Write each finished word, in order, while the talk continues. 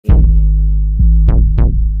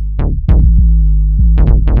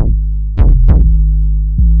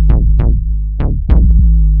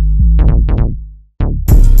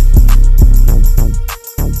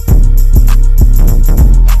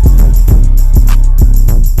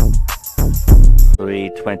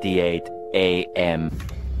10:28 a.m.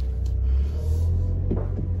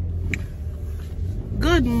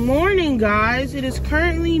 Good morning, guys. It is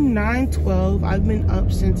currently 9:12. I've been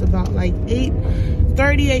up since about like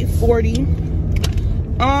 8:30, 8:40.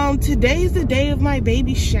 Today is the day of my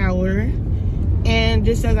baby shower, and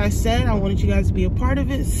just as I said, I wanted you guys to be a part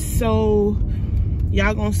of it, so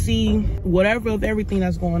y'all gonna see whatever of everything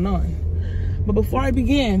that's going on. But before I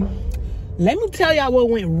begin, let me tell y'all what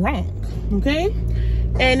went wrong, okay?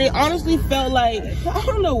 And it honestly felt like, I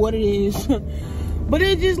don't know what it is, but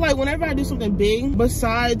it's just like whenever I do something big,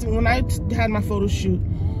 besides when I had my photo shoot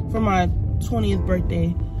for my 20th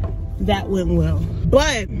birthday, that went well.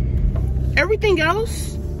 But everything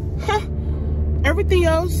else,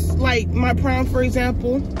 like my prom, for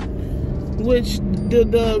example, which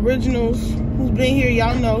the originals who's been here,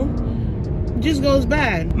 y'all know, just goes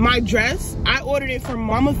bad. My dress, I ordered it from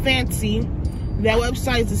Mama Fancy. That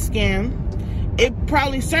website's a scam.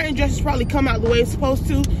 Certain dresses probably come out the way it's supposed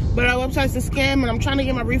to, but our website's a scam, and I'm trying to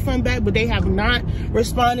get my refund back, but they have not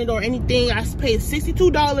responded or anything. I paid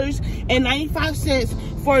 $62.95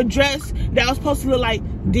 for a dress that was supposed to look like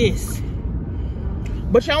this.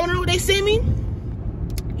 But y'all wanna know what they sent me?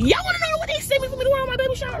 Y'all wanna know what they sent me for me to wear on my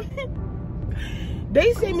baby shower?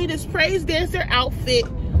 They sent me this praise dancer outfit.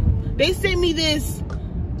 They sent me this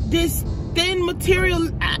thin material.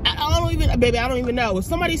 I don't even know.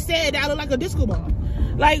 Somebody said that I look like a disco ball.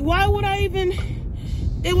 Like, why would I even?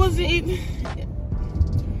 It wasn't even.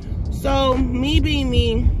 So me being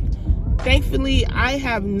me, thankfully I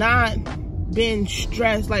have not been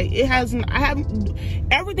stressed. Like everything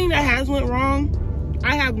that has went wrong,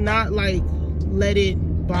 I have not like let it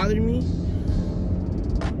bother me.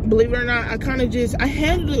 Believe it or not, I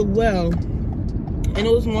handled it well. And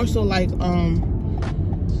it was more so like,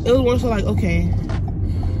 okay,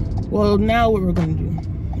 well, now what we're gonna do,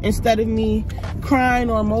 instead of me crying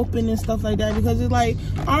or moping and stuff like that, because it's like,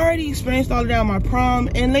 I already experienced all of that on my prom,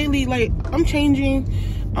 and lately, like, I'm changing.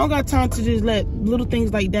 I don't got time to just let little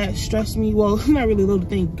things like that stress me. Well, not really little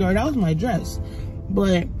things, girl, that was my dress.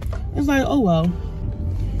 But it's like, oh well.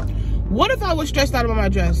 What if I was stressed out about my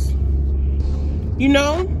dress? You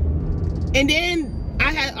know? And then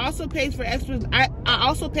I had also paid for I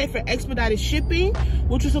also paid for expedited shipping,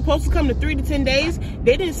 which was supposed to come to 3 to 10 days.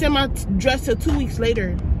 They didn't send my dress till 2 weeks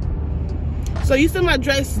later. So you send my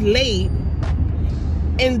dress late,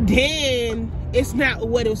 and then it's not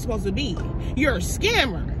what it was supposed to be. You're a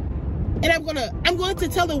scammer, and I'm going to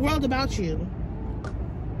tell the world about you,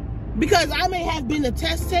 because I may have been the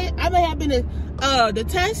test. I may have been the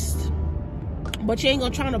test, but you ain't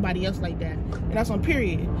gonna try nobody else like that, and that's on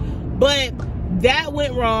period. But that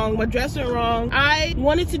went wrong. My dress went wrong. I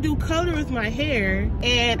wanted to do color with my hair,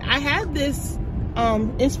 and I had this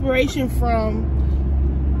inspiration from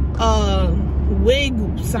a wig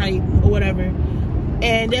site or whatever.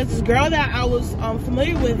 And there's this girl that I was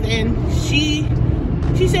familiar with, and she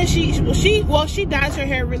said she dyes her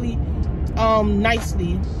hair really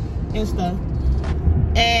nicely and stuff.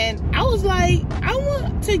 And I was like, I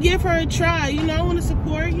want to give her a try, you know, I want to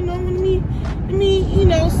support, you know, let me, you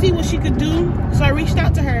know, see what she could do. So I reached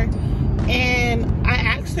out to her, and I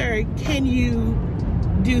asked her, can you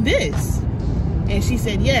do this? And she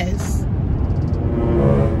said yes.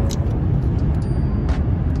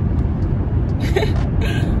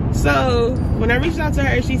 So when I reached out to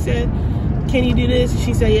her, she said, can you do this?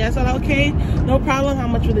 She said yes. I was like, okay, no problem. How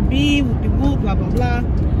much would it be? Whoop, blah, blah, blah.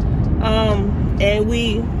 And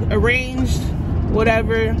we arranged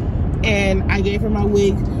whatever, and I gave her my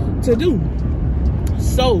wig to do.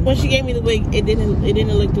 So when she gave me the wig, it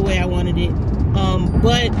didn't look the way I wanted it.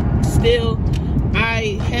 But still,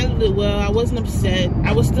 I handled it well. I wasn't upset.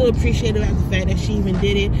 I was still appreciative of the fact that she even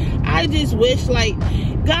did it. I just wish, like,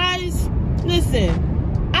 guys, listen,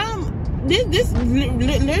 this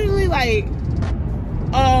literally, like,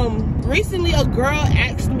 recently a girl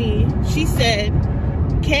asked me, she said,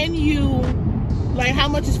 can you, like, how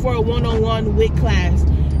much is for a one-on-one wig class?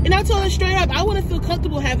 And I told her straight up, I wouldn't feel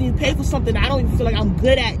comfortable having you pay for something I don't even feel like I'm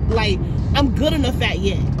good at, like, I'm good enough at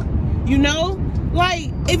yet. You know?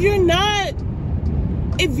 Like, if you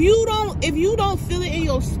don't feel it in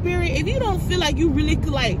your spirit, if you don't feel like you really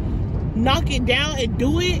could, like, knock it down and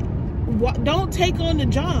do it, don't take on the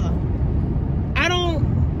job.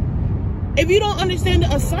 If you don't understand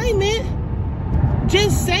the assignment,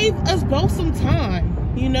 just save us both some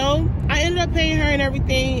time, you know? I ended up paying her and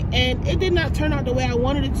everything, and it did not turn out the way I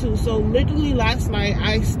wanted it to. So literally last night,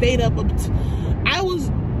 I stayed up all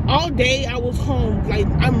day. I was home. Like,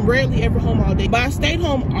 I'm rarely ever home all day, but I stayed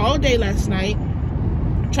home all day last night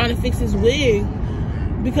trying to fix this wig,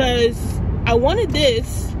 because I wanted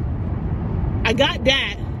this. I got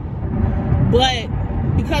that, but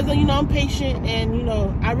because, you know, I'm patient and, you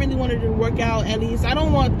know, I really wanted it to work out at least. I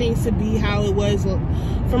don't want things to be how it was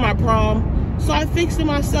for my prom. So I fixed it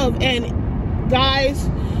myself. And guys,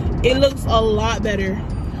 it looks a lot better.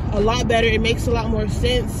 A lot better. It makes a lot more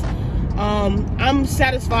sense. I'm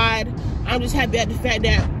satisfied. I'm just happy at the fact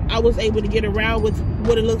that I was able to get around with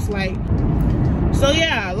what it looks like. So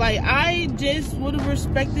yeah, like, I just would have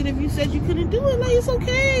respected if you said you couldn't do it. Like, it's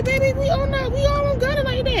okay, baby. We all don't got it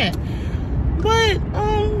like that. But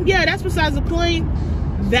yeah, that's besides the point.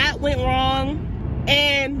 That went wrong.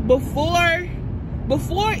 And before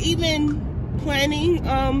even planning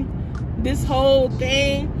this whole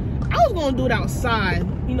thing, I was gonna do it outside,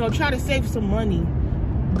 you know, try to save some money.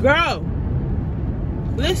 Girl,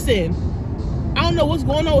 listen, I don't know what's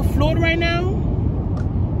going on with Florida right now,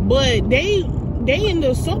 but they in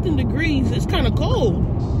the something degrees. It's kind of cold.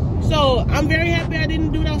 So I'm very happy I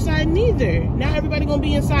didn't do it outside neither. Now everybody gonna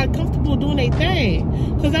be inside comfortable doing their thing.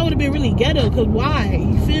 Cause that would have been really ghetto. Cause why?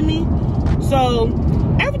 You feel me? So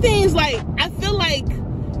everything's like, I feel like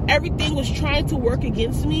everything was trying to work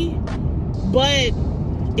against me, but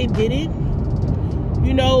it didn't.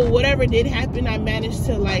 You know, whatever did happen, I managed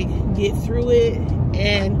to like get through it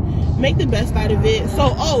and make the best out of it.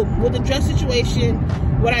 So, with the dress situation,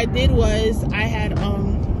 what I did was I had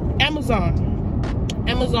Amazon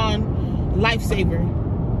Lifesaver.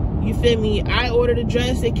 You feel me? I ordered a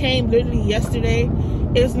dress. It came literally yesterday.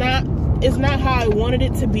 It's not how I wanted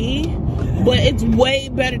it to be, but it's way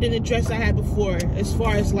better than the dress I had before, as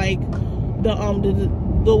far as like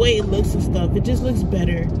the way it looks and stuff. It just looks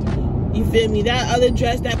better. You feel me? That other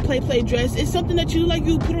dress, that play dress, it's something that you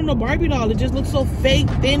put on a Barbie doll. It just looks so fake,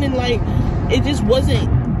 thin, and like it just wasn't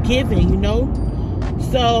giving, you know?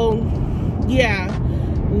 So yeah,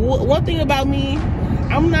 one thing about me,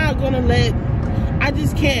 I'm not gonna I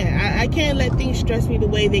can't let things stress me the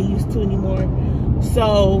way they used to anymore.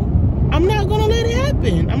 So I'm not gonna let it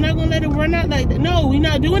happen. I'm not gonna let it run out like that. No, we're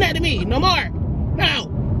not doing that to me no more. No.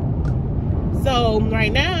 So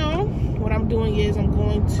right now, what I'm doing is I'm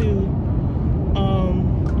going to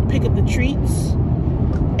pick up the treats,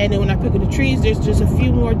 and then when I pick up the treats, there's just a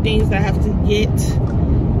few more things that I have to get,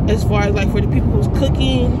 as far as like for the people who's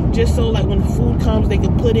cooking, just so like when the food comes, they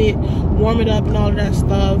can put it, warm it up and all of that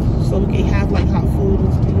stuff, so we can have like hot food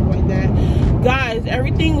and things like that. Guys,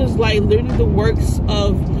 everything was like literally the works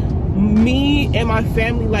of me and my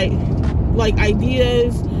family, like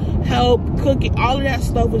ideas, help, cooking, all of that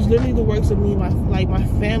stuff was literally the works of me and my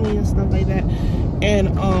family and stuff like that. And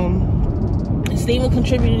Steven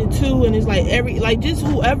contributed too, and it's like just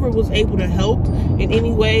whoever was able to help in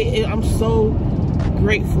any way. I'm so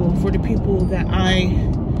grateful for the people that I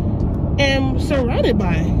am surrounded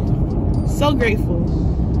by. So grateful.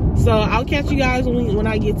 So I'll catch you guys when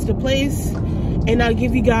I get to the place, and I'll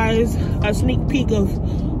give you guys a sneak peek of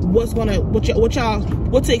what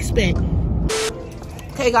to expect.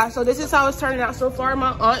 Okay guys, so this is how it's turning out so far.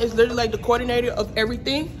 My aunt is literally like the coordinator of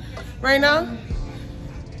everything right now,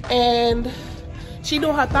 and she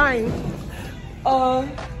doing her thing. I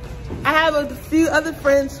have a few other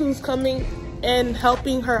friends who's coming and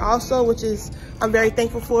helping her also, which is I'm very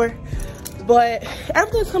thankful for. But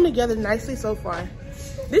everything's coming together nicely so far.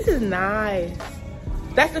 This is nice.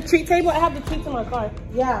 That's the treat table. I have the treats in my car.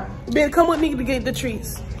 Yeah, Ben, come with me to get the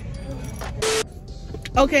treats.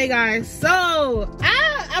 Okay guys, so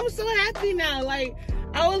I'm so happy now. Like,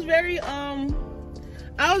 I was really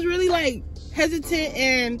like hesitant,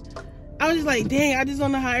 and I was just like, dang, I just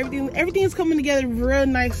don't know how everything is coming together real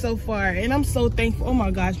nice so far, and I'm so thankful. Oh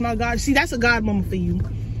my gosh, see, that's a god mama for you.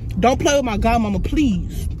 Don't play with my god mama,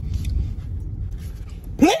 please.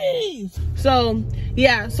 So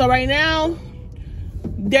yeah, so right now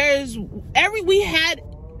we had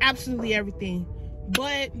absolutely everything,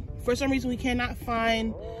 but for some reason we cannot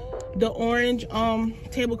find the orange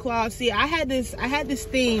tablecloth. See, I had this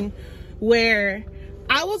thing where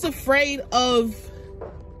I was afraid of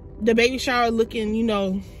the baby shower looking, you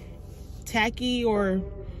know, tacky or,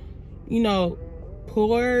 you know,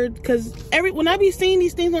 poor, because when I be seeing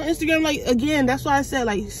these things on Instagram, like, again, that's why I said,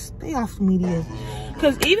 like, stay off the media.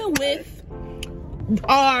 Because even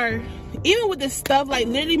with the stuff, like,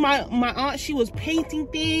 literally my aunt, she was painting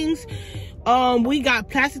things. We got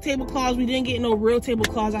plastic tablecloths. We didn't get no real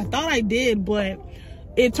tablecloths. I thought I did, but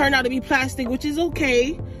it turned out to be plastic, which is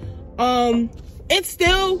okay. It's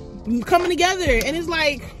still coming together, and it's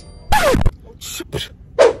like,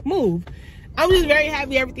 move. I'm just very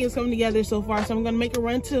happy everything's coming together so far. So I'm gonna make a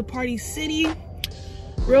run to Party City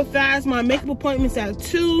real fast. My makeup appointment's at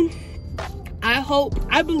 2.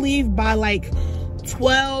 I believe by like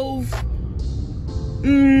 12,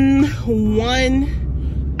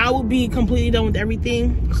 1, I will be completely done with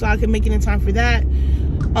everything, so I can make it in time for that.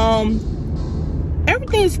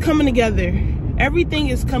 Everything is coming together. Everything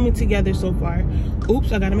is coming together so far.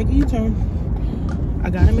 Oops, I gotta make a U-turn. I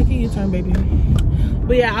gotta make a U-turn, baby.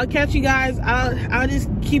 But yeah, I'll catch you guys. I'll just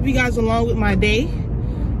keep you guys along with my day.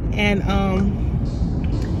 And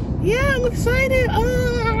yeah, I'm excited.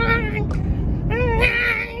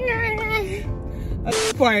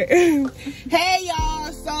 Part. Hey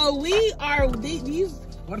y'all, so we are these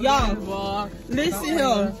y'all. Listen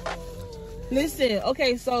here. Listen,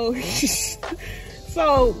 okay, so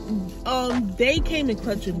they came and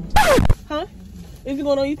clutched me. Huh? Is it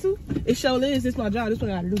going on YouTube? It sure is. It's my job. This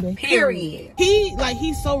what I gotta do, babe. Period.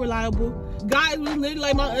 He's so reliable. Guys, we literally,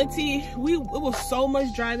 like my auntie, it was so much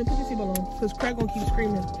driving. Put your seatbelt on, because Craig gonna keep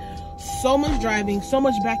screaming. So much driving, so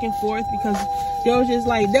much back and forth, because there was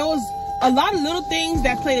a lot of little things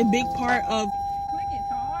that played a big part of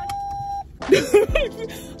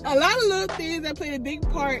a lot of little things that played a big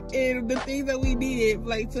part in the things that we needed,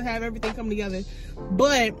 like, to have everything come together.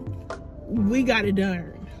 But we got it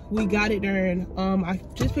done. We got it done. I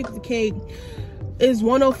just picked up the cake. It's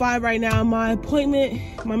 1:05 right now. My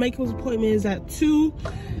makeup appointment is at 2.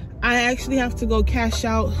 I actually have to go cash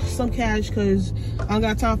out some cash because I don't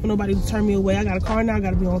got time for nobody to turn me away. I got a car now. I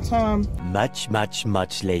got to be on time. Much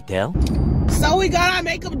later. So we got our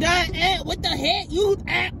makeup done. What the heck?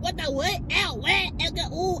 What the what?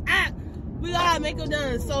 Ooh, we got our makeup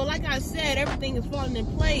done. So like I said, everything is falling in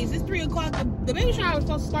place. It's 3 o'clock. The baby shower was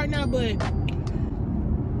supposed to start now, but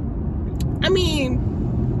I mean,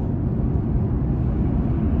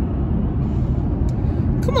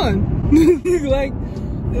 come on. Like,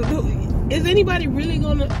 is anybody really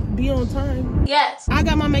gonna be on time? Yes. I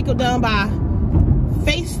got my makeup done by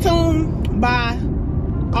Facetune by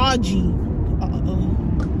Audrey.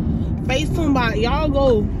 Facetune by, y'all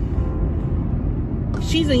go.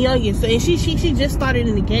 She's a youngest, and she just started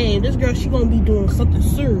in the game. This girl, she gonna be doing something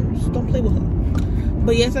serious. Don't play with her.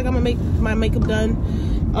 But yes, I got my makeup done.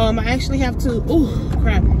 I actually have to. Oh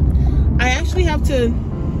crap! I actually have to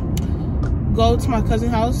go to my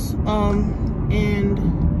cousin's house. And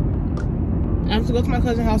I have to go to my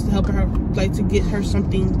cousin's house to help her, like, to get her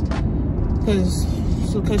something, cause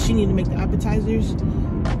she needed to make the appetizers.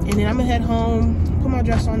 And then I'm gonna head home, put my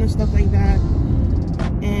dress on and stuff like that.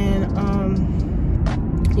 And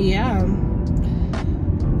yeah,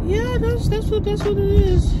 that's what it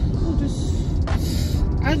is.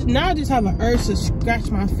 I just have an urge to scratch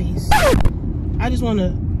my face. I just want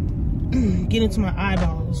to get into my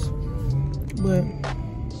eyeballs. But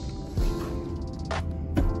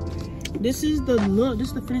this is the look. This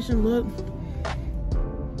is the finishing look.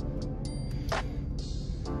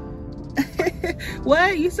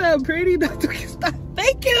 What? You so pretty. Stop.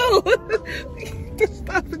 Thank you.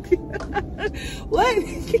 Stop. What?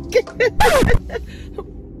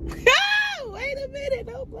 Wait a minute.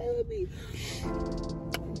 Don't play with me.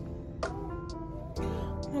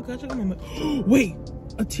 Oh my gosh, I got my wait.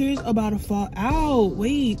 A tear's about to fall out.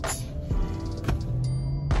 Wait.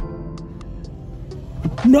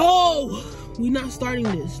 No. We're not starting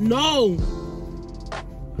this. No.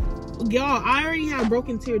 Y'all, I already have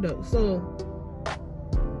broken tear ducts, so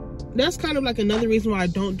that's kind of like another reason why I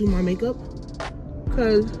don't do my makeup,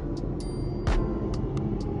 because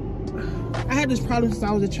I had this problem since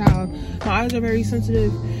I was a child. My eyes are very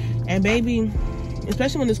sensitive, and baby,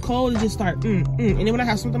 especially when it's cold, it just start and then when I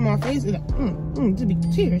have something on my face, it's like just be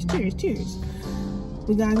tears.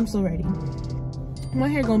 But guys, I'm so ready. My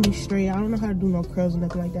hair gonna be straight. I don't know how to do no curls or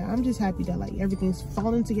nothing like that. I'm just happy that, like, everything's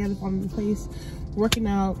falling together, falling in place, working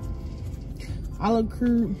out. I look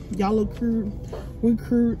crude, y'all look crude, we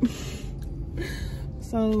crude.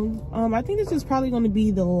 So I think this is probably going to be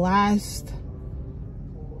the last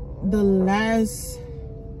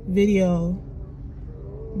video,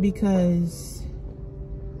 because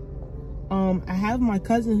I have my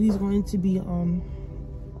cousin who's going to be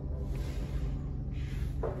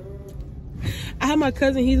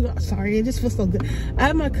sorry, it just feels so good. I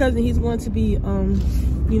have my cousin, he's going to be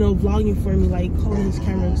you know, vlogging for me, like holding his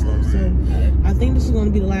camera and stuff. So I think this is going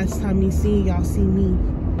to be the last time me seeing y'all see me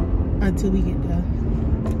until we get done.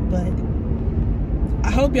 But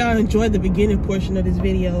I hope y'all enjoyed the beginning portion of this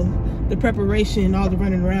video, the preparation, all the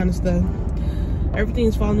running around and stuff.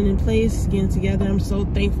 Everything's falling in place, getting together. I'm so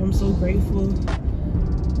thankful, I'm so grateful.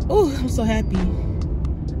 Oh, I'm so happy.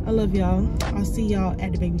 I love y'all. I'll see y'all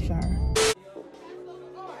at the baby shower.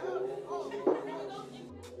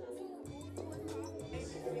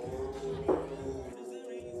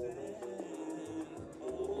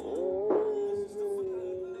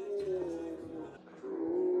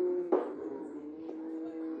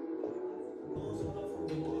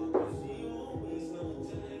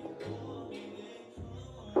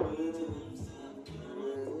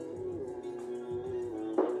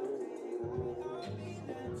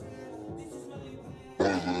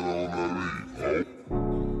 High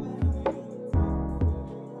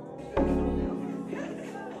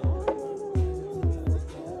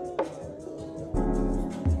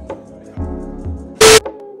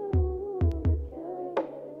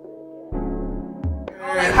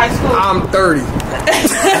school. I'm 30.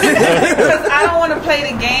 Because I don't want to play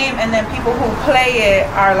the game, and then people who play it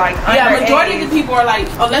are like Yeah, underage. majority of the people are like,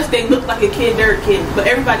 unless they look like a kid, they're a kid. But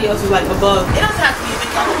everybody else is like above. It doesn't have to be a big. It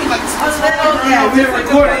can be like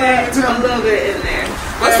a little bit in there.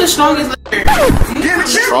 What's the strongest liquor?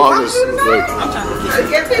 Strongest liquor. I'm trying to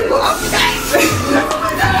get people up.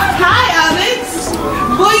 Hi, Alex.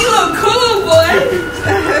 Boy, you look cool, boy.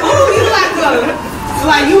 Oh, you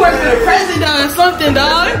like you work for the president or something,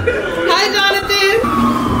 dog. Hi, Jonathan.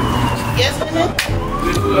 Yes, man.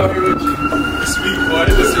 Sweet boy.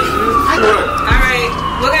 Listen. Alright,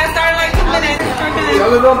 we're gonna start in like 2 minutes.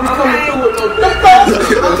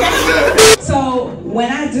 Okay. So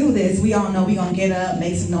when I do this, we all know we gonna get up,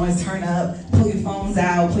 make some noise, turn up, pull your phones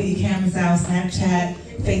out, pull your cameras out, Snapchat,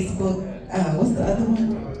 Facebook, what's the other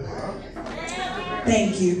one?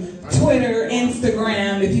 Thank you. Twitter,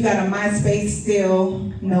 Instagram, if you got a MySpace still,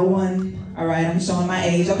 no one. All right, I'm showing my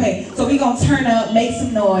age. Okay, so we gonna turn up, make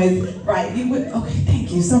some noise. Right, you would, okay, thank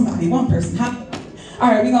you, somebody, one person. All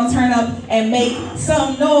right, we're gonna turn up and make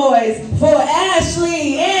some noise for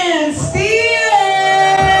Ashley and Steven.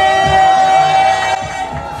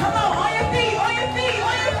 Come on, on your feet, on your feet,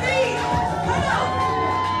 on your feet. Come on.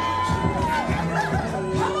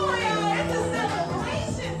 Come on, y'all, it's a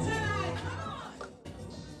celebration tonight. Come on.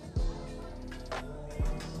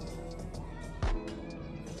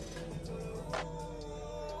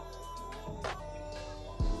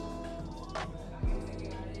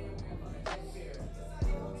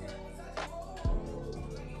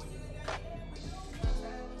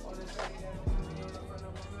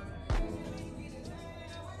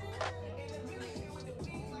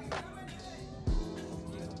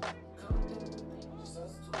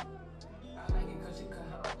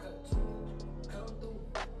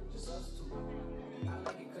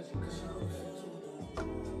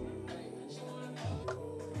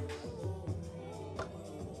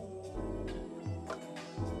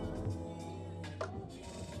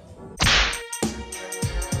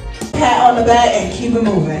 Pat on the back and keep it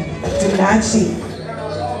moving. Do not cheat.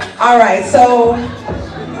 All right, so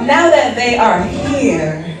now that they are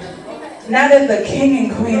here, now that the king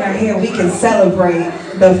and queen are here, we can celebrate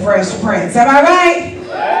the Fresh Prince. Am I right?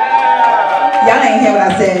 Y'all ain't hear what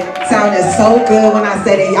I said. Sounded so good when I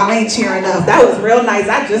said it. Y'all ain't cheering enough. That was real nice.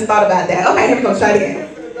 I just thought about that. Okay, here we go. Try it again.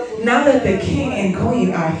 Now that the king and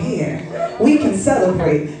queen are here, we can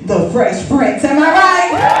celebrate the Fresh Prince. Am I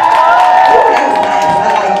right? Ooh, that was nice.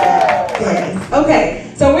 I like that. Yes.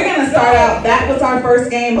 Okay, so we're gonna start out. That was our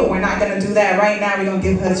first game, but we're not gonna do that right now. We're gonna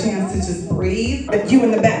give her a chance to just breathe. But you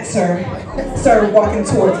in the back, sir. Sir, walking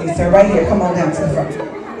towards me, sir. Right here. Come on down to the front.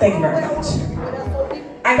 Thank you very much.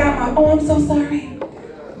 I got my, oh, I'm so sorry.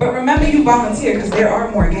 But remember, you volunteer because there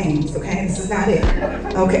are more games, okay? This is not it.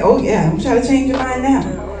 Okay, oh yeah, I'm trying to change your mind now.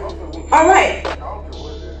 All right.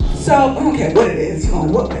 So, I don't care what it is, you're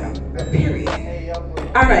gonna whoop them, period.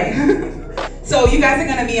 All right. So you guys are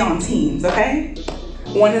gonna be on teams, okay?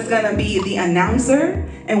 One is gonna be the announcer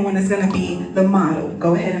and one is gonna be the model.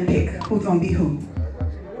 Go ahead and pick who's gonna be who.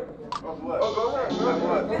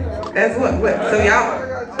 That's what? So y'all,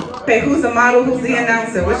 okay, who's the model, who's the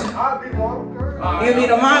announcer? Which? You be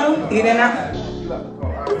the model? You didn't know?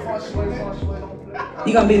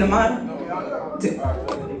 You gonna be the model?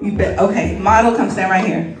 You bet. Okay, model, come stand right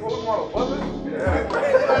here.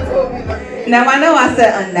 Now I know I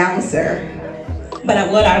said announcer, but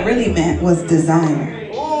what I really meant was designer.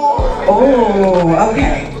 Oh,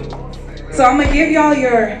 okay. So I'm gonna give y'all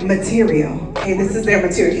your material. Okay, this is their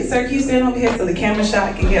material. Sir, can you stand over here so the camera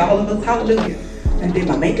shot can get all of us? Hallelujah. And did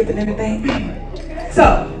my makeup and everything.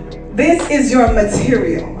 So this is your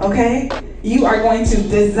material, okay? You are going to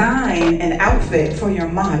design an outfit for your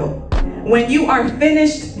model. When you are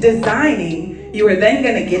finished designing, you are then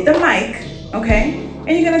gonna get the mic, okay?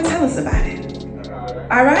 And you're gonna tell us about it.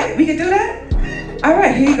 All right, we can do that? All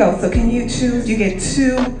right, here you go. So can you choose? You get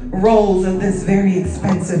 2 rolls of this very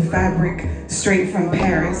expensive fabric straight from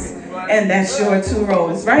Paris. And that's your 2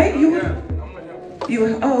 rolls, right?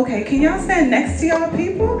 Oh, okay. Can y'all stand next to y'all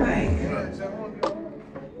people? Like,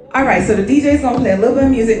 all right, so the DJ's gonna play a little bit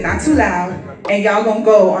of music, not too loud, and y'all gonna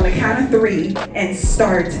go on the count of 3 and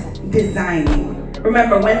start designing.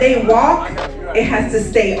 Remember, when they walk, it has to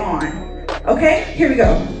stay on. Okay, here we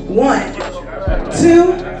go. 1,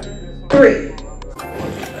 2, 3.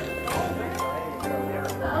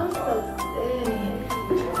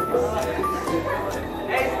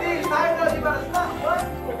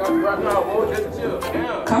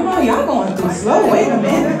 Come on, y'all going too slow. Wait a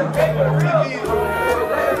minute.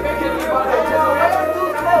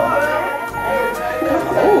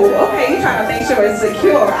 Oh, okay. You trying to make sure it's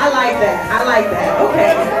secure. I like that. I like that.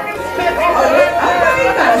 Okay. Oh, yeah. Okay.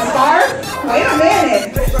 You got a scarf? Wait a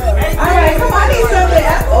minute. All right. Come on. I need something.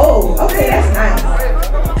 Oh, okay. That's nice.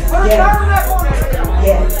 Yeah.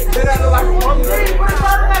 Yeah.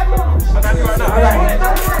 All right.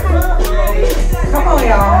 Come on,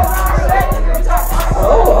 y'all.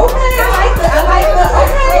 Oh, okay. I like the,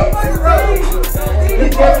 okay.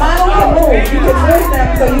 Your model can move. You can move them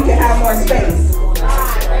so you can have more space.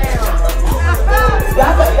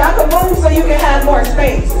 Y'all can move so you can have more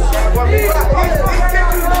space.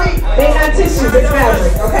 They're not tissues, it's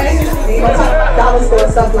fabric, okay? You know, dollar store,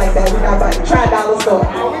 stuff like that. We got about to try dollar store.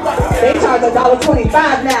 They charge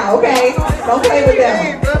 $1.25 now, okay? Don't play with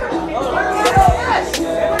them.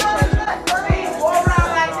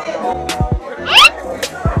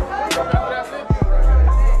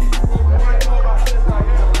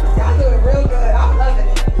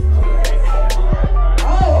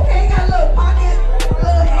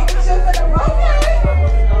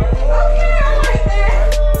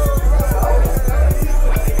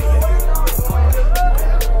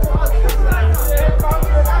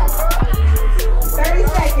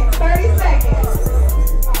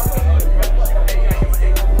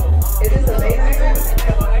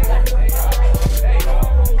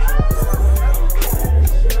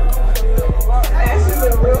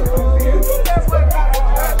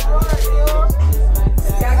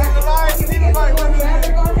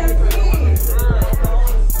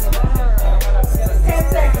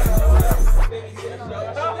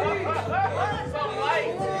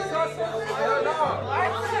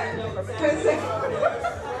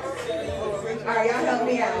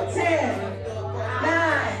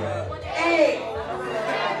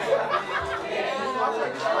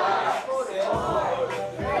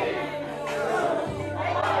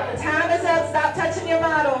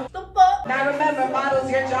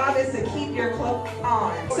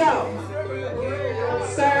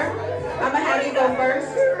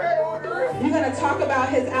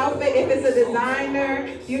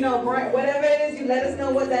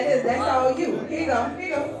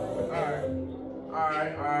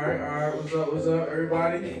 What's up,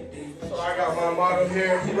 everybody? So I got my model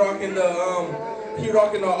here. He rocking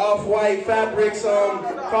the off-white fabrics,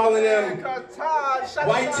 calling them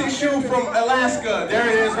white tissue from Alaska. There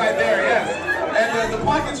it is, right there. Yes. And the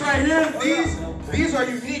pockets right here. These are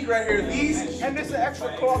unique right here. These and this is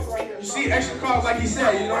extra cloth right here. You see, extra cloth, like he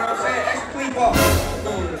said. You know what I'm saying? Extra clean cloth.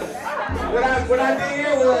 What I did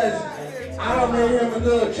here was, I don't made him a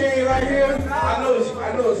little chain right here. I know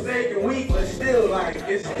it's fake and weak, but still, like,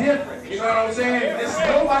 it's different. You know what I'm saying?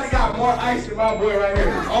 Nobody got more ice than my boy right here.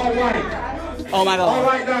 It's all white. Oh my God. All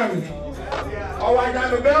white diamond. All white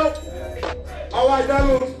diamond belt. All white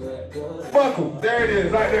diamond buckle. There it is,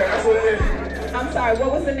 right there. That's what it is. I'm sorry,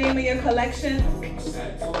 what was the name of your collection?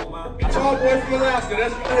 Tall Boy from Alaska.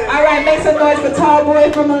 That's what it is. All right, make some noise for Tall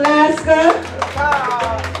Boy from Alaska.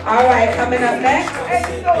 All right, coming up next.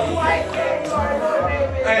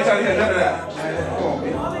 I ain't trying to hear none of that. Come on,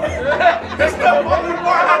 man. That's the only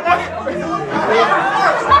part I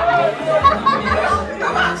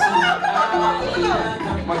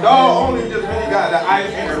My dog only just really got the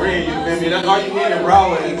ice and the ring, you feel me? That's all you need in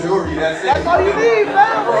Broward and jewelry, that's it. That's all you need, man.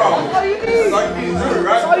 That's all you need. That's all you need in jewelry,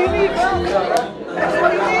 right? That's all you need, man. That's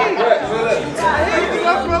all you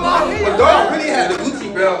need. My dog really had the Gucci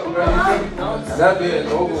belt, man. That bit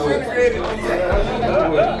is over with.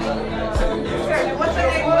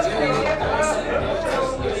 What's your name?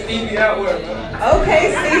 Stevie Atwear.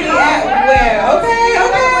 Okay, Stevie Atwear. Okay.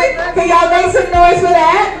 Can y'all make some noise for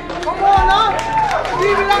that? Come on up.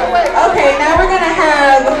 Stevie Atwear. Okay, now we're gonna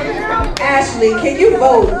have Ashley. Can you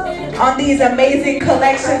vote on these amazing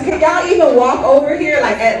collections? Can y'all even walk over here,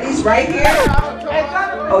 like at least right here?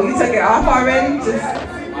 Oh, you took it off already?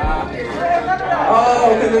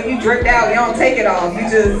 Oh, because when you dripped out, you don't take it off. You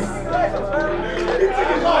just...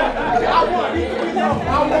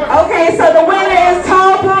 Okay, so the winner is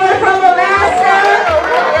Tall Boy from Alaska.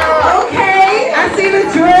 Okay, I see the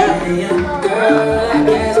drip.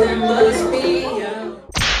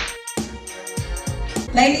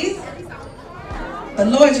 Ladies, the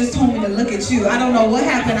Lord just told me to look at you. I don't know what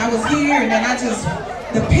happened. I was here and then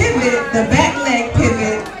the back leg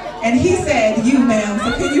pivot, and he said, you ma'am.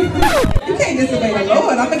 So can you can't disobey the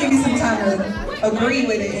Lord. I'm gonna give you some time to agree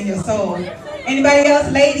with it in your soul. Anybody else?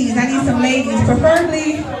 Ladies, I need some ladies,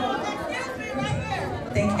 preferably,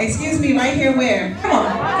 excuse me, right here where? Come on.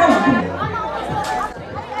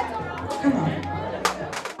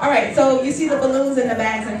 All right, so you see the balloons and the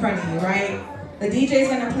bags in front of you, right? The DJ's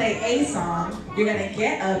gonna play a song. You're gonna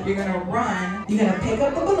get up, you're gonna run, you're gonna pick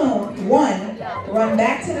up the balloon, one, run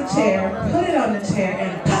back to the chair, put it on the chair,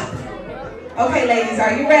 and pop. Okay, ladies,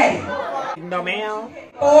 are you ready? No, ma'am.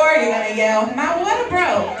 Or you're gonna yell, "My water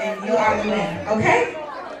broke," and you are the winner, okay?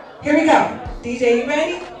 Here we go. DJ, you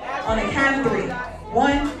ready? On the count of 3.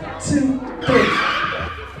 1, 2, 3.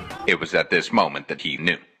 It was at this moment that he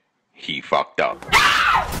knew. He fucked up.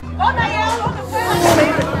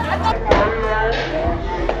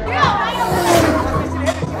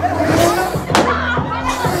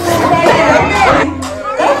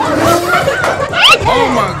 Oh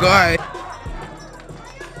my God.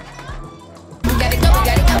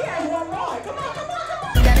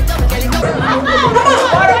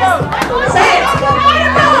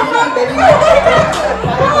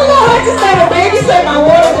 I just had a baby say my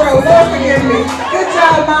water broke. Lord forgive me. Good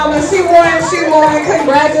job, Mama. She won. She won.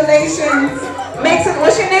 Congratulations. Make some.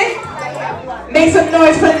 What's your name? Make some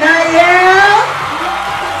noise for Naya.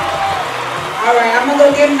 All right, I'm gonna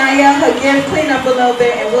go give Naya her gift, clean up a little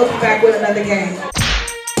bit, and we'll be back with another game.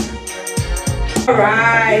 All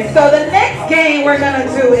right. So the next game we're gonna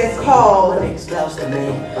do is called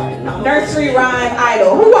Nursery Rhyme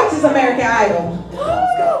Idol. Who watches American Idol?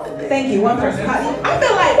 Thank you, one person. I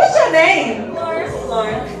feel like, what's your name? Lawrence.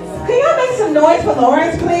 Can y'all make some noise for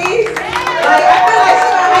Lawrence, please? Like, I feel like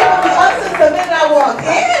she's gonna make me up since the minute I walk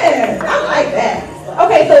in. I like that.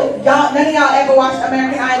 Okay, so y'all, none of y'all ever watched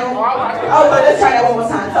American Idol? Oh, well, let's try that one more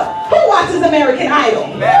time. So, who watches American Idol?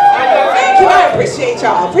 Thank you, I appreciate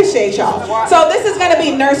y'all, So this is gonna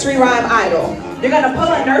be Nursery Rhyme Idol. You're gonna pull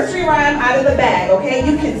a nursery rhyme out of the bag, okay?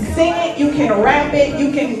 You can sing it, you can rap it, you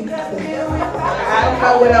can, I don't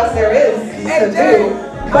know what else there is to do.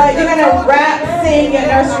 But you're gonna rap, sing your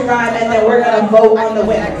nursery rhyme, and then we're gonna vote on the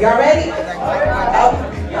winner. Y'all ready?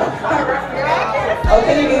 Oh,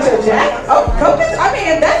 can you get your jack? Oh, focus. I mean,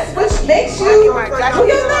 if that's what makes you do your thing.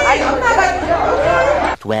 I'm not like,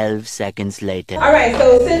 okay. 12 seconds later. All right,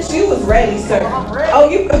 so since you was ready, sir. Oh,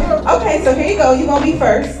 you, okay, so here you go. You're gonna be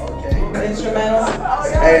first. Instrumental.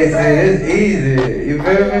 Hey, see, it's easy. You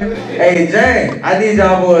feel me? Hey, Jane, I need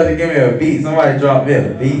y'all boys to give me a beat. Somebody drop me a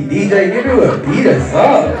beat. DJ, give me a beat or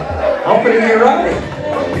something. I'm finna get right.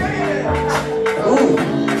 Ooh.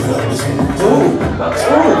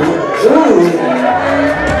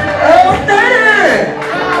 Oh, damn!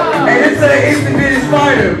 Hey, this is an instant bitty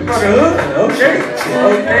spider. Fucking hook. Okay.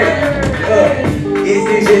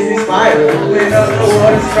 Itsy bitsy spider. Went up the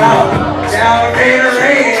water spout. Down came the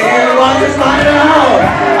rain. And walked the spider out.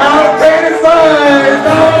 Out came the sun.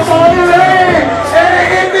 Down for the rain. And the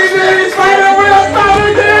itsy bitty spider will start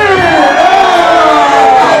again.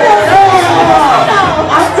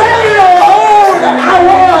 I'm telling you, I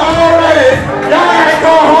won already. Y'all ain't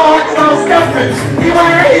go hard because I'm stepping. He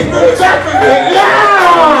might hate to the deficit.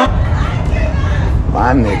 Yeah!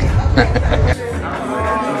 My nigga.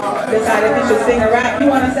 Decide if you should sing or rap. You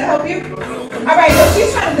want us to help you? All right, so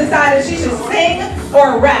she's trying to decide if she should sing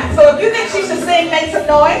or rap. So if you think she should sing, make some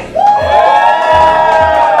noise.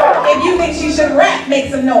 If you think she should rap, make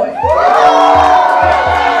some noise.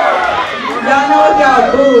 Y'all know if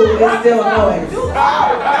y'all boo, it's still noise.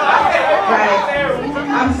 Right?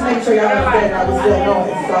 I'm just making sure y'all understand that was still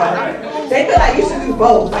noise. So they feel like you should do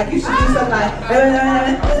both. Like you should do something like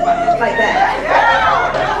that.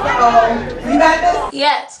 You got this?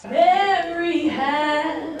 Yes. Mary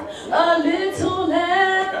had a little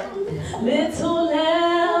lamb, little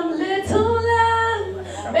lamb, little lamb.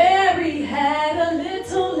 Mary had a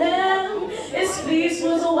little lamb. Its fleece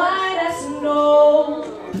was white as snow.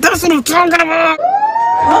 That's what I'm talking about.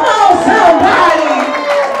 Come on, somebody.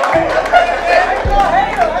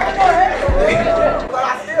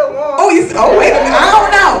 Oh, wait a minute. I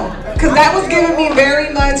don't know. Because that was giving me very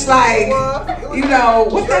much like, you know,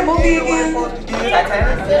 what's that movie again?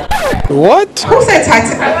 What? Who said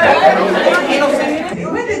Titanic?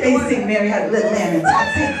 When did they sing Mary Had a Little Lamb in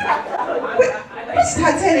Titanic? Which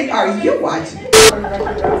Titanic are you watching?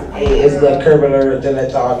 Hey, it's the curb alert to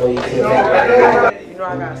let y'all know you feel that. You know I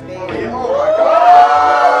gotta stay in. Oh my God!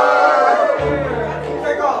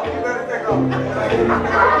 Take off. You better take off.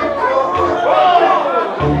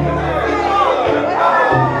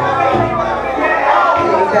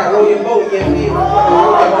 Roll your boat, yeah, me.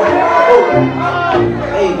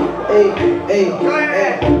 Hey.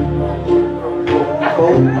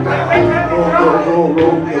 Boat.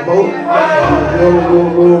 Roll your boat.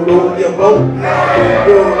 Roll your boat. Roll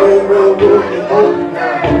your boat.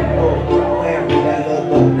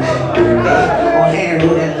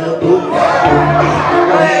 Handle that little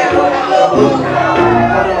boat.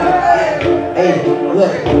 Hey,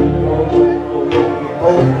 look.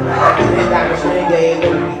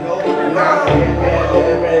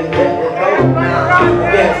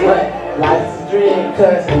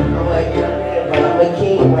 Cause I'm like, I'm a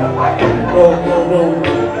king. Roll, roll, roll.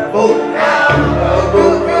 Vote now.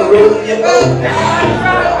 Roll, roll, roll. You vote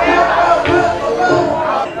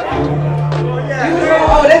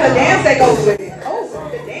Oh, there's a dance that goes with it. Oh, so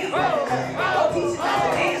the dance. I'll teach you how to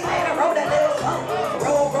dance and roll that little song.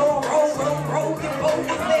 Roll, roll, roll, roll, roll, you roll.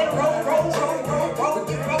 I said roll, roll, roll, roll, roll,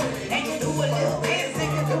 you roll. And you do a little dance and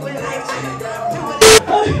you do it like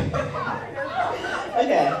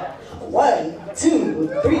Okay. 1,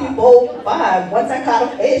 2, 3, 4, 5. Once I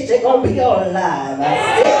caught a fish, they gon' be on line. 6,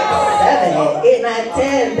 7, 8, 9,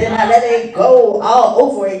 10. Then I let it go all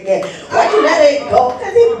over again. Why you let it go?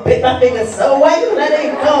 Cause he bit my finger. So why you let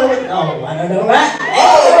it go? No, I don't know, right?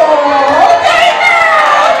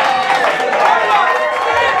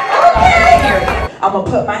 Okay. I'm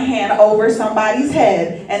gonna put my hand over somebody's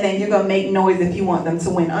head, and then you're gonna make noise if you want them to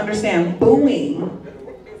win. Understand? Booing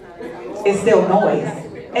is still noise.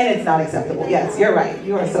 And it's not acceptable. Yes, you're right.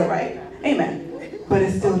 You are so right. Amen. But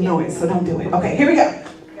it's still noise, so don't do it. Okay, here we go. I'm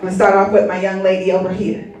going to start off with my young lady over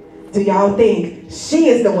here. Do y'all think she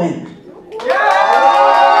is the winner?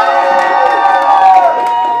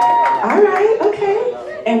 All right, okay.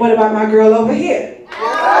 And what about my girl over here?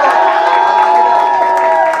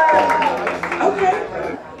 Okay.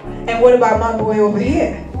 And what about my boy over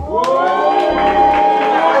here?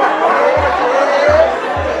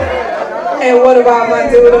 And what about my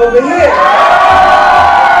dude over here?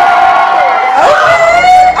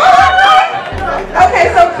 Okay,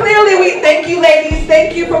 so clearly we thank you, ladies.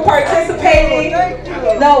 Thank you for participating.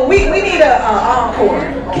 No, we need an encore.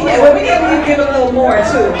 We need you to give a little more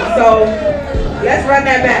too. So let's run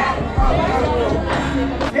that back.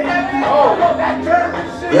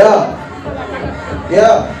 Yeah.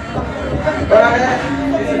 Yeah.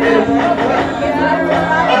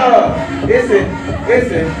 Listen. It's a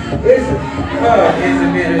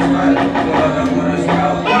bit of fun.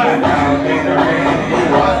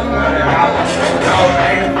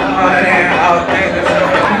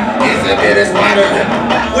 It's a bit of spider.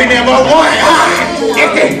 We never won.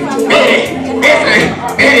 It's it.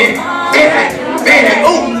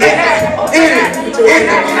 Ooh, it's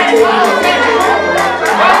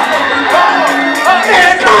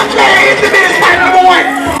a bit of spider number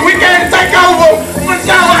 1. We can't take over. But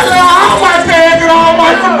y'all, all my fans and all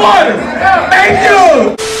my supporters. Thank you.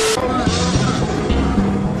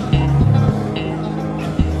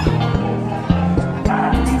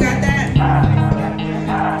 You got that?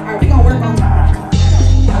 All right, we gonna work on that.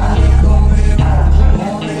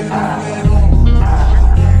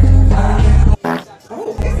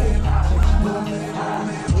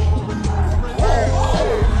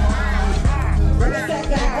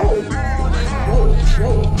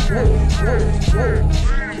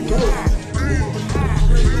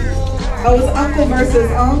 Oh, it's uncle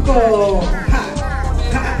versus uncle. Ha.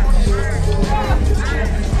 Ha.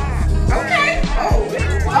 Okay.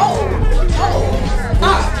 Oh.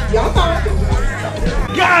 Ah, y'all thought.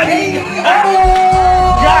 Got it.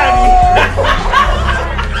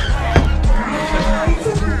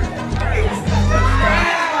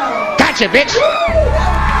 Gotcha, bitch.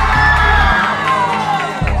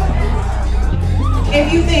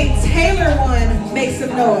 If you think Taylor won, make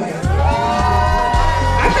some noise.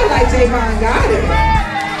 I feel like Javon got it.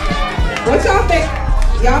 What y'all think?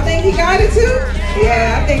 Y'all think he got it too?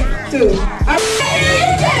 Yeah, I think too.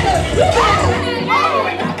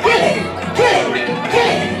 Get it.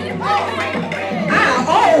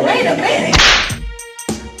 Oh, wait a minute.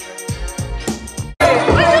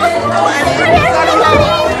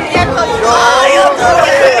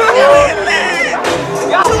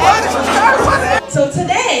 So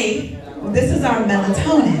today, this is our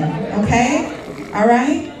melatonin, okay? All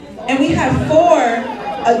right? And we have 4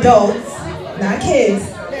 adults, not kids,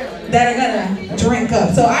 that are gonna drink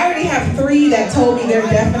up. So I already have 3 that told me they're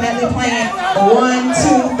definitely playing. 1,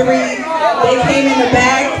 2, 3. They came in the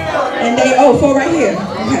back, and 4 right here.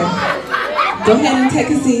 Okay. Go ahead and take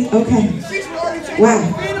a seat. Okay. Wow.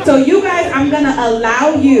 So you guys, I'm gonna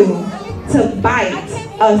allow you to bite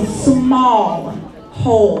a small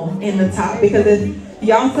hole in the top, because if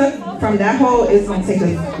y'all suck from that hole, it's gonna take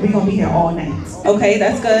us, we're gonna be here all night. Okay,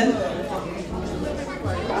 that's good.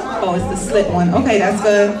 Oh, it's the slit one. Okay, that's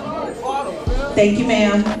good. Thank you,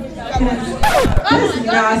 ma'am. That's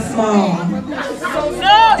not small.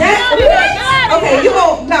 Okay, you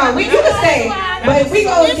can stay, but we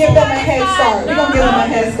gonna give them a head start. We're gonna give them a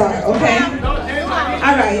head start, okay?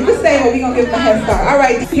 All right, you can stay, but we're gonna give them a head start. All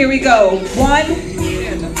right, here we go. 1,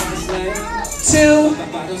 2,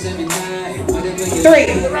 3.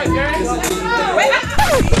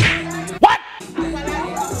 What?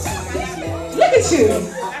 Look at you.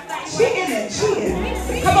 She in it.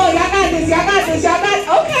 Y'all got this. Y'all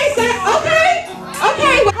got. Okay, sir. Okay.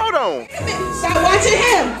 Okay. Hold on. Stop watching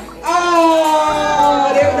him.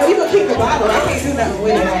 Oh, there. No, you gonna keep the bottle. I can't do nothing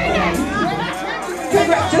with it.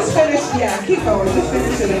 Congrats. Just finish. Yeah, keep going. Just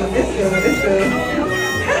finish it. It's good. It's good.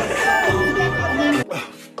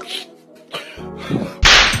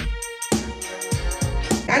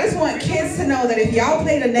 I just want kids to know that if y'all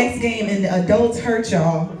play the next game and the adults hurt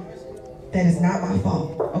y'all, that is not my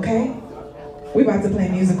fault, okay? We're about to play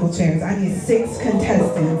musical chairs. I need 6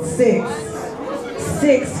 contestants. 6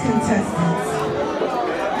 contestants.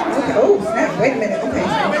 Okay, oh snap, wait a minute, okay.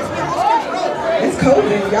 It's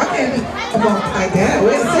COVID, y'all can't be like that.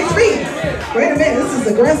 We're 6 feet. Wait a minute, this is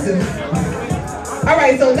aggressive. All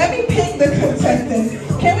right, so let me pick the contestants.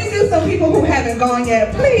 Can we do some people who haven't gone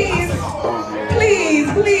yet, please? Please,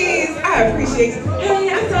 please, I appreciate you. Hey,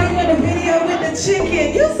 I saw you in the video with the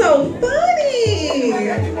chicken. You're so funny.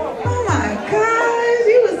 Oh my gosh,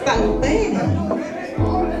 you was so funny.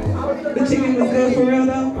 The chicken was good for real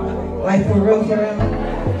though? Like for real, for real?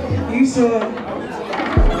 You sure?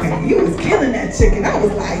 Okay, you was killing that chicken. I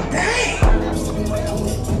was like, dang.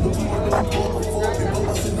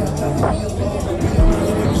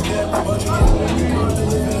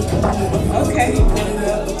 Okay.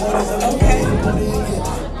 Okay.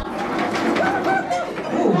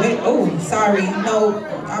 Oh, wait. Oh, sorry. No,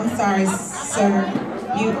 I'm sorry, sir.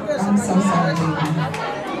 I'm so sorry, baby.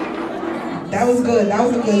 That was good. That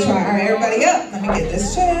was a good try. All right, everybody up. Let me get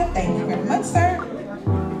this chair. Thank you very much, sir.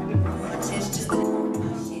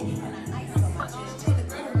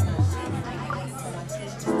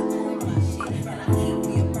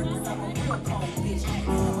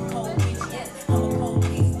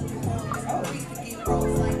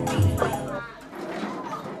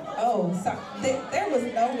 There was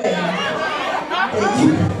no way that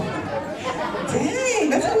you... Dang,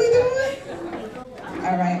 that's what we doing?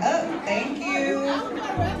 All right, up. Thank you.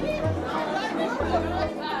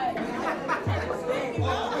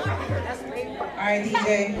 All right, DJ.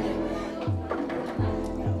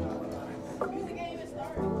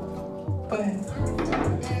 Go ahead.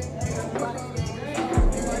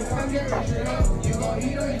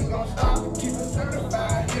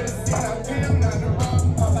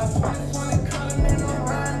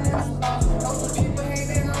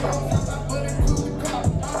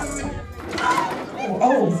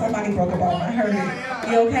 Oh, somebody broke a bone. I heard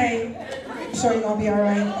it. You okay? You sure you're gonna be all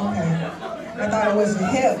right? Okay. I thought it was your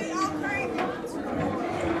hip.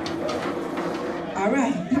 All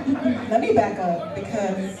right. Let me back up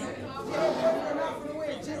because...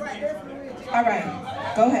 All right.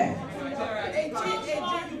 Go ahead.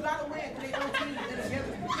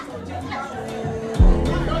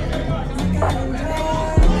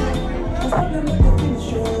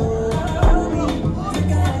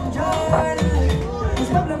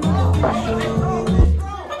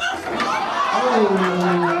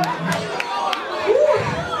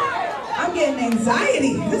 I'm getting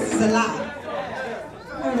anxiety. This is a lot.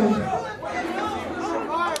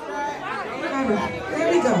 Here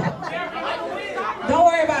we go. Don't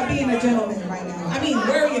worry about being a gentleman right now. I mean,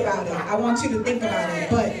 worry about it. I want you to think about it,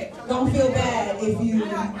 but don't feel bad if you...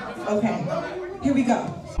 Okay. Here we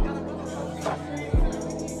go.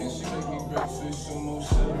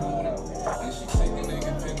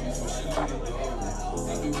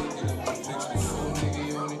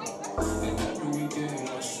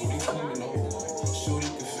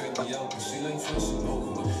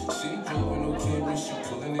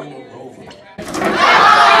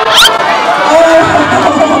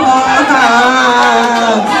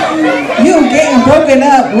 You getting broken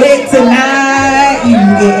up with tonight. You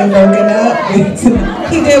getting broken up with tonight.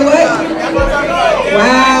 He did what?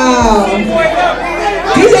 Wow.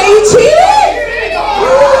 DJ, you cheated?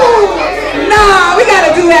 Ooh. Nah, we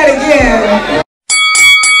gotta do that again.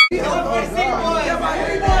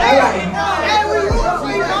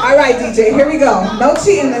 All right, DJ, here we go. No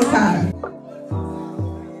cheating this time.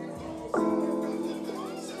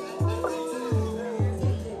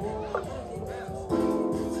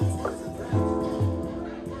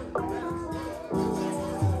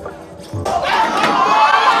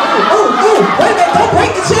 Wait a minute, don't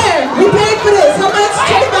break the chair. We paid for this. How much?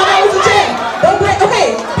 $25 a chair. Don't break. Okay,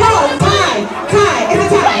 pause. Tie. It's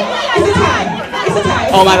a tie. It's a tie. It's a tie.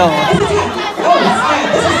 Oh my God. It's a tie. Oh,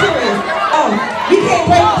 snap. This is serious. Oh, we can't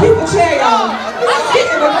break people's chair, y'all. It's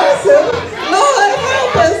getting aggressive. Lord,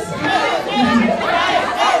 help us.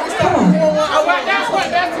 Come on.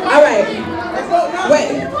 All right.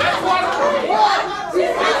 Wait.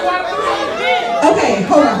 Okay,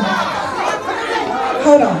 hold on.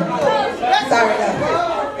 Sorry, no.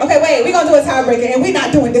 Okay, wait, we're gonna do a tiebreaker, and we're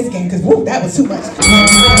not doing this again because that was too much.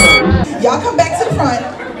 Y'all come back to the front.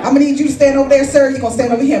 I'm gonna need you to stand over there, sir. You're gonna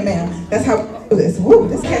stand over here, ma'am. That's how we do this. Woo,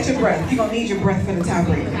 let's catch your breath. You're gonna need your breath for the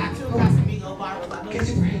tiebreaker. Catch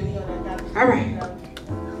your breath. All right.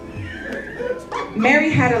 Mary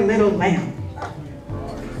had a little lamb.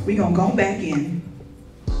 We're gonna go back in.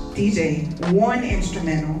 DJ, one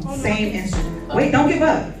instrumental, same instrument. Wait, don't give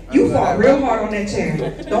up. You fought real hard on that chair.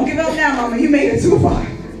 Don't give up now, mama. You made it too far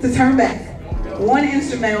to turn back. One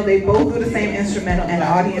instrumental, they both do the same instrumental, and the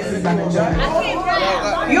audience is gonna judge.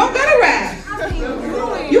 You don't gotta rap.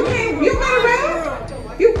 You don't gotta rap.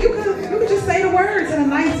 You could just say the words in a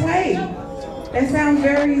nice way. That sounds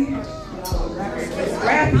very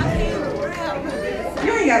rappy.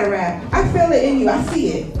 You ain't gotta rap. I feel it in you. I see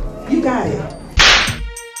it. You got it.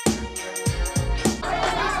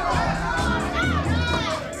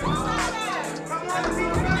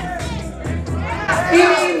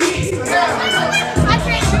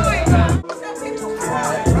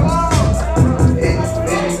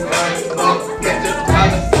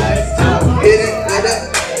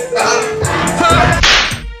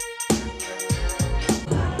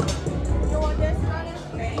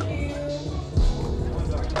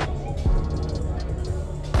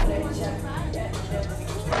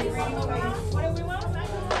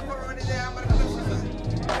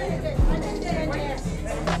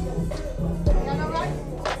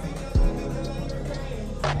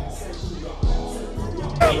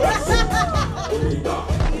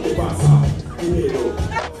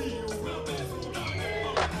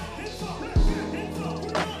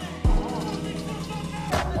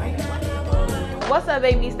 What's up,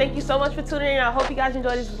 babies? Thank you so much for tuning in. I hope you guys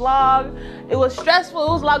enjoyed this vlog. It was stressful.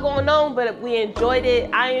 It was a lot going on, but we enjoyed it.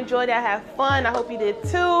 I enjoyed it. I had fun. I hope you did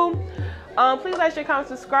too. Please like, share, comment,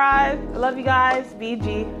 subscribe. I love you guys.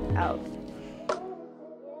 BG out.